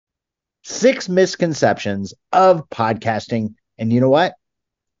6 misconceptions of podcasting. And you know what?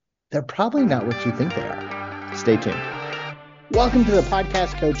 They're probably not what you think they are. Stay tuned. Welcome to the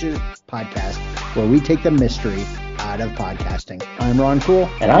Podcast Coaches podcast, where we take the mystery out of podcasting. I'm Ron Cool.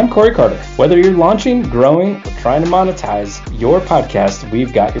 And I'm Corey Carter. Whether you're launching, growing, or trying to monetize your podcast,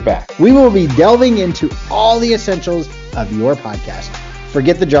 we've got your back. We will be delving into all the essentials of your podcast.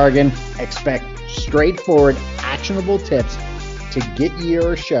 Forget the jargon. Expect straightforward, actionable tips to get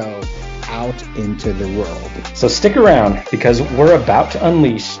your show out into the world. So stick around, because we're about to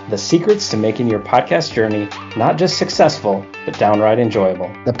unleash the secrets to making your podcast journey not just successful, but downright enjoyable.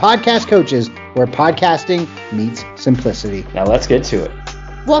 The Podcast Coaches, where podcasting meets simplicity. Now let's get to it.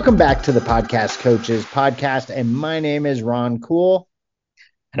 Welcome back to the Podcast Coaches podcast, and my name is Ron Cool.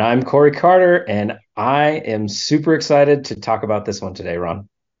 And I'm Corey Carter, and I am super excited to talk about this one today, Ron.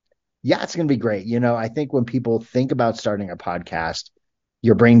 Yeah, it's going to be great. You know, I think when people think about starting a podcast,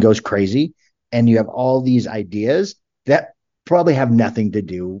 your brain goes crazy and you have all these ideas that probably have nothing to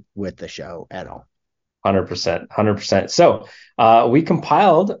do with the show at all. 100%. So we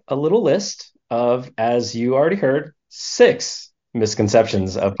compiled a little list of, as you already heard, 6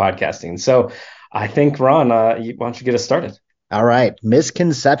 misconceptions of podcasting. So I think, Ron, why don't you get us started? All right.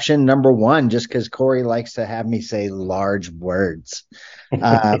 Misconception number 1, just because Corey likes to have me say large words.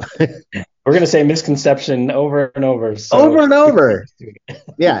 We're going to say misconception over and over. So. Over and over.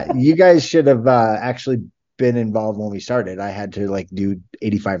 Yeah, you guys should have actually been involved when we started. I had to do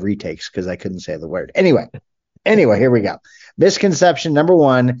 85 retakes because I couldn't say the word. Anyway, here we go. Misconception number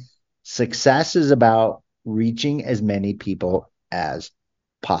 1, success is about reaching as many people as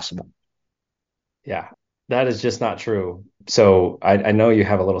possible. Yeah, that is just not true. So I know you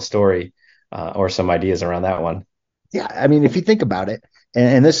have a little story or some ideas around that one. Yeah, I mean, if you think about it,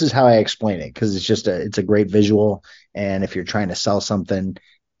 and this is how I explain it, because it's a great visual, and if you're trying to sell something,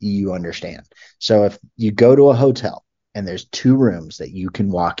 you understand. So if you go to a hotel and there's 2 rooms that you can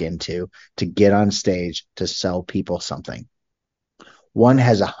walk into to get on stage to sell people something, one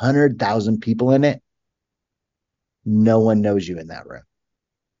has 100,000 people in it. No one knows you in that room.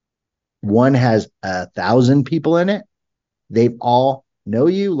 One has 1,000 people in it. They all know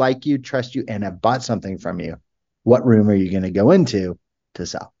you, like you, trust you, and have bought something from you. What room are you going to go into to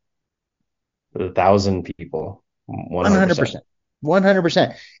sell? 1,000 people. 100%.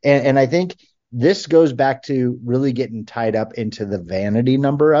 100%. And I think this goes back to really getting tied up into the vanity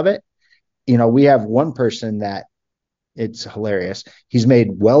number of it. You know, we have one person that, it's hilarious. He's made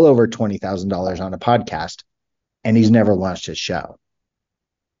well over $20,000 on a podcast, and he's never launched his show.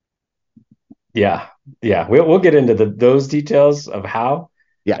 Yeah. We'll get into those details of how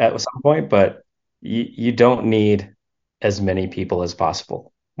at some point, but you don't need as many people as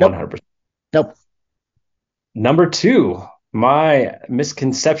possible. 100%. Nope. Number 2, our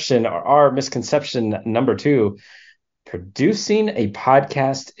misconception number 2, producing a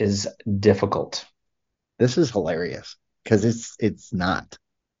podcast is difficult. This is hilarious because it's not.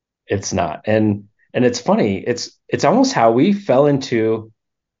 It's not. And it's funny. It's almost how we fell into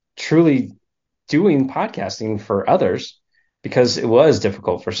truly doing podcasting for others, because it was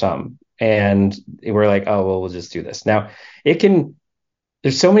difficult for some. And we're like, oh, well, we'll just do this. Now,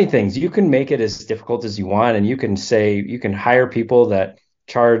 there's so many things. You can make it as difficult as you want. And you can hire people that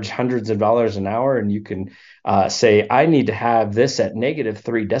charge hundreds of dollars an hour. And you can say, I need to have this at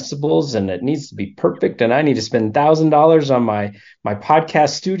 -3 decibels and it needs to be perfect. And I need to spend $1,000 on my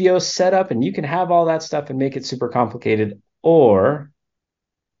podcast studio setup. And you can have all that stuff and make it super complicated. Or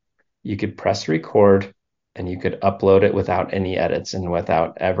you could press record and you could upload it without any edits and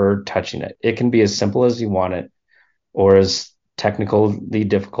without ever touching it. It can be as simple as you want it, or as technically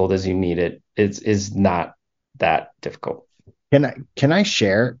difficult as you need it. It is not that difficult. Can I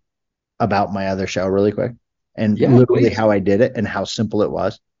share about my other show really quick? And literally please. How I did it and how simple it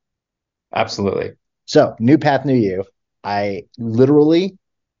was? Absolutely. So, New Path, New You. I literally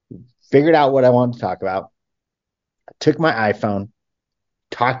figured out what I wanted to talk about. I took my iPhone,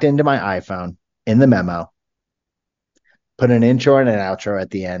 talked into my iPhone in the memo, put an intro and an outro at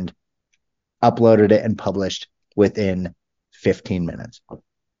the end, uploaded it, and published within 15 minutes.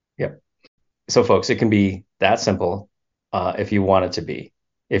 Yep. So, folks, it can be that simple if you want it to be.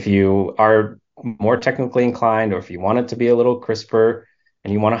 If you are more technically inclined, or if you want it to be a little crisper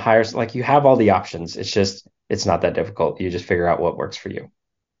and you want to hire, you have all the options. It's not that difficult. You just figure out what works for you.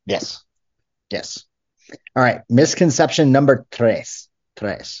 Yes. All right. Misconception number 3.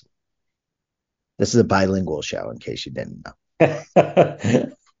 This is a bilingual show, in case you didn't know.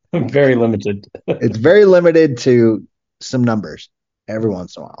 Very limited. It's very limited to some numbers every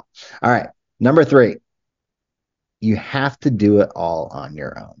once in a while. All right. Number 3, you have to do it all on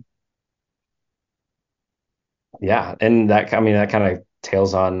your own. Yeah, and that, I mean, that kind of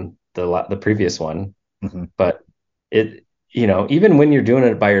tails on the previous one, Hmm. but it, even when you're doing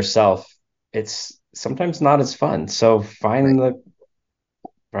it by yourself, it's sometimes not as fun. So Right. find the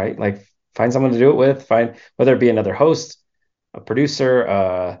right, like find someone to do it with, find whether it be another host, a producer,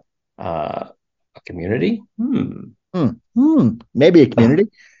 a community. Maybe a community.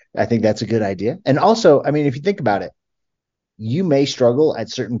 I think that's a good idea. And also, I mean, if you think about it, you may struggle at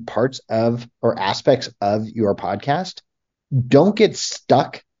certain parts of or aspects of your podcast. Don't get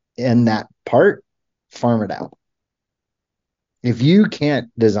stuck in that part, farm it out. If you can't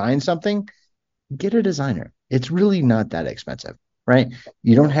design something, get a designer. It's really not that expensive, right?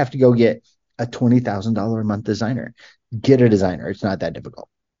 You don't have to go get a $20,000 a month designer. Get a designer. It's not that difficult,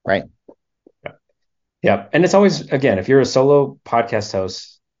 right? Yeah. And it's always, again, if you're a solo podcast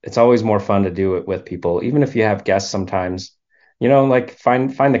host, it's always more fun to do it with people, even if you have guests sometimes, like find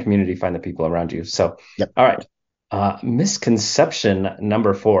the community, find the people around you. So, Yep. all right. Misconception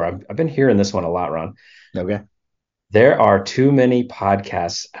number 4. I've been hearing this one a lot, Ron. Okay. There are too many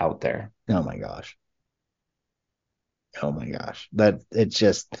podcasts out there. Oh my gosh. Oh my gosh. That it's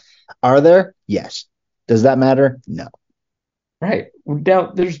just, are there? Yes. Does that matter? No. Right.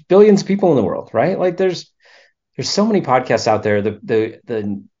 Now, there's billions of people in the world, right? Like there's so many podcasts out there.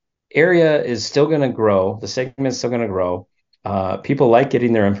 The area is still going to grow. The segment is still going to grow. People like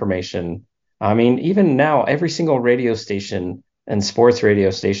getting their information. I mean, even now, every single radio station and sports radio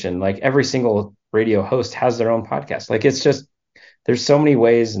station, like every single radio host has their own podcast. Like it's just there's so many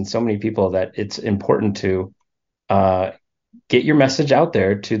ways and so many people that it's important to uh, get your message out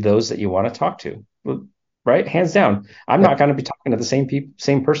there to those that you want to talk to. Right, hands down. I'm Yep. not going to be talking to the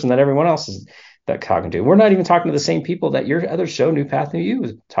same person that everyone else is that talking to. We're not even talking to the same people that your other show, New Path New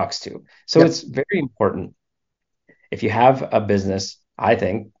You, talks to. So Yep. it's very important. If you have a business, I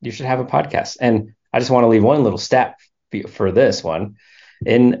think you should have a podcast. And I just want to leave one little stat for this one.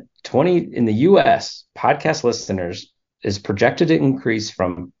 In the US, podcast listeners is projected to increase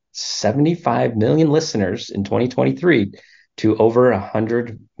from 75 million listeners in 2023 to over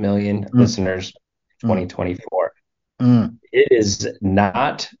 100 million Mm, listeners in mm, 2024. mm. It is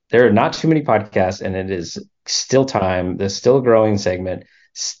not, there are not too many podcasts, and it is still time. There's still a growing segment.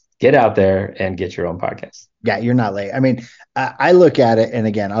 Get out there and get your own podcast. Yeah, you're not late. I mean, I look at it, and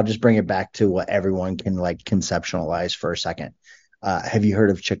again, I'll just bring it back to what everyone can like conceptualize for a second. Have you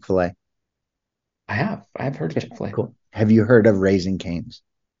heard of Chick-fil-A? I've heard of Okay, Chick-fil-A. cool. Have you heard of Raising Cane's?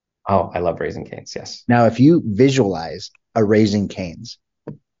 Oh, I love Raising Cane's. Yes. Now, if you visualize a Raising Cane's,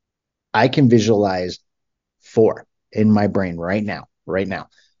 I can visualize four in my brain right now. Right now,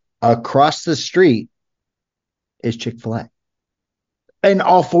 across the street is Chick-fil-A, and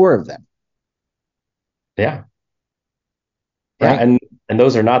all four of them, Yeah. Yeah. right? And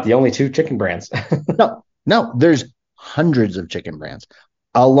those are not the only two chicken brands. No, no, there's hundreds of chicken brands,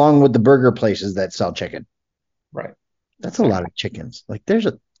 along with the burger places that sell chicken. Right. That's a lot Exactly. of chickens. Like there's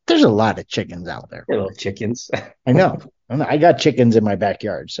a lot of chickens out there. Little chickens. I know. I got chickens in my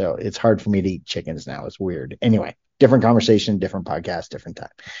backyard, so it's hard for me to eat chickens now. It's weird. Anyway, different conversation, different podcast, different time.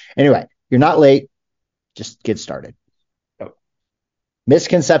 Anyway, you're not late. Just get started. Oh,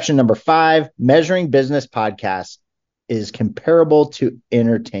 Misconception number 5: measuring business podcasts is comparable to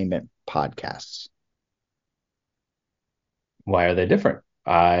entertainment podcasts. why are they different?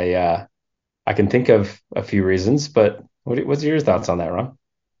 I can think of a few reasons, but what's your thoughts on that, Ron?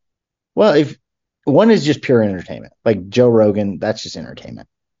 Well, if one is just pure entertainment, like Joe Rogan, that's just entertainment.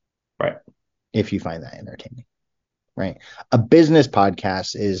 Right. If you find that entertaining, right? A business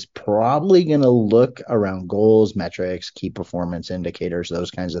podcast is probably going to look around goals, metrics, key performance indicators,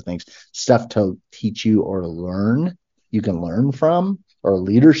 those kinds of things, stuff to teach you or learn. You can learn from, or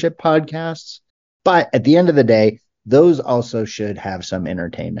leadership podcasts. But at the end of the day, those also should have some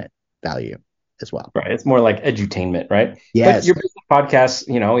entertainment value as well. Right. It's more like edutainment, right? But Yes. your business podcast,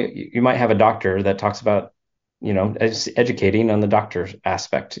 you might have a doctor that talks about, educating on the doctor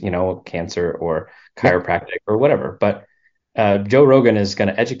aspect, cancer or Yep. chiropractic or whatever. But Joe Rogan is going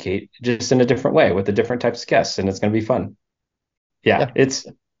to educate just in a different way with the different types of guests, and it's going to be fun. Yeah. Yeah. It's,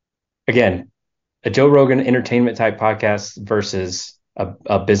 again, a Joe Rogan entertainment type podcast versus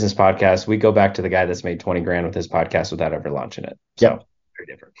a business podcast. We go back to the guy that's made 20 grand with his podcast without ever launching it. Yep. So very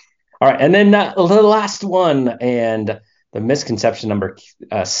different. All right. And then the last one, and the misconception number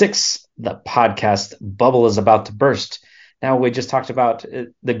 6: the podcast bubble is about to burst. Now, we just talked about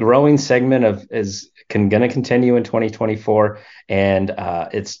the growing segment of is going to continue in 2024. And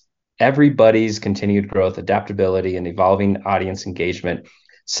it's everybody's continued growth, adaptability, and evolving audience engagement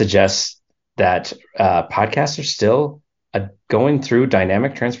suggests that podcasts are still going through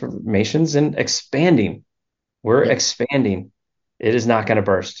dynamic transformations and expanding. We're Yep. expanding. It is not going to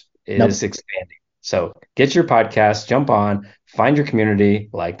burst. It Nope. is expanding. So get your podcast, jump on, find your community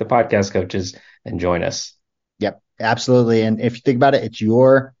like the podcast coaches, and join us. Yep. Absolutely. And if you think about it, it's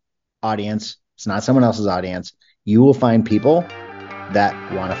your audience. It's not someone else's audience. You will find people that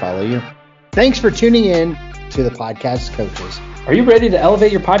want to follow you. Thanks for tuning in to the podcast coaches. Are you ready to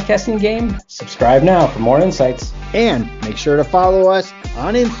elevate your podcasting game? Subscribe now for more insights. And make sure to follow us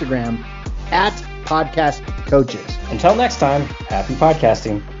on Instagram at Podcast Coaches. Until next time, happy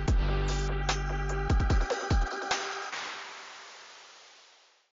podcasting.